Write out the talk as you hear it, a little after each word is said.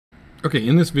Okay,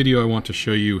 in this video I want to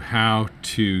show you how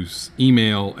to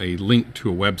email a link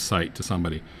to a website to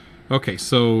somebody. Okay,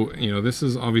 so this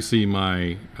is obviously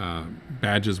my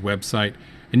Badges website,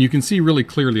 and you can see really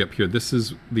clearly up here, this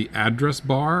is the address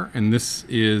bar, and this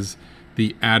is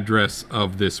the address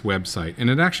of this website. And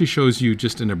it actually shows you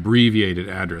just an abbreviated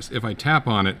address. If I tap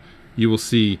on it, you will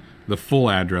see the full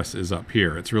address is up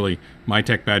here. It's really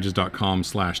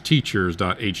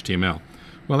mytechbadges.com/teachers.html.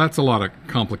 Well, that's a lot of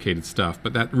complicated stuff,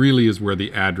 but that really is where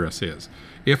the address is.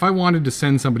 If I wanted to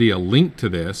send somebody a link to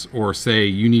this, or say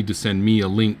you need to send me a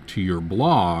link to your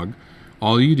blog,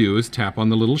 all you do is tap on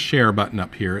the little share button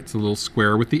up here. It's a little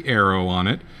square with the arrow on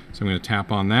it. So I'm going to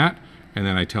tap on that, and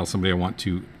then I tell somebody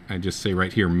I just say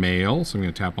right here, mail. So I'm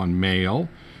going to tap on mail,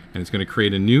 and it's going to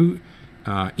create a new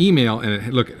email,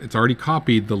 and look, it's already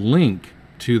copied the link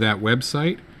to that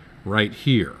website right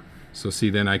here. So see,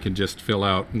 then I can just fill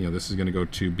out, this is going to go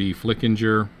to B.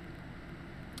 Flickinger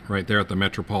right there at the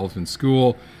Metropolitan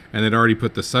School, and it already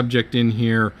put the subject in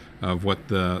here of what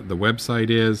the website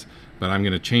is, but I'm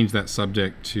going to change that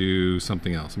subject to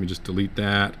something else. Let me just delete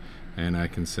that, and I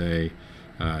can say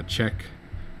check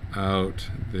out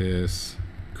this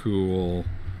cool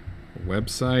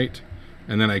website,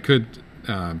 and then I could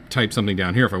type something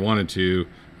down here if I wanted to.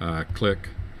 Click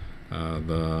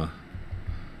the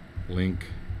link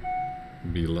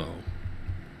below.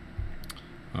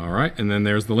 All right, and then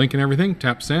there's the link and everything.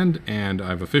 Tap send, and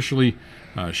I've officially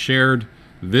shared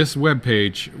this web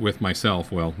page with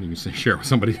myself. Well, you can say share it with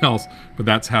somebody else, but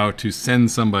that's how to send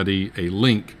somebody a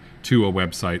link to a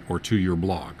website or to your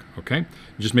blog. Okay,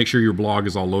 just make sure your blog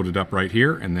is all loaded up right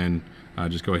here, and then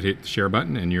just go ahead and hit the share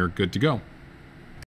button, and you're good to go.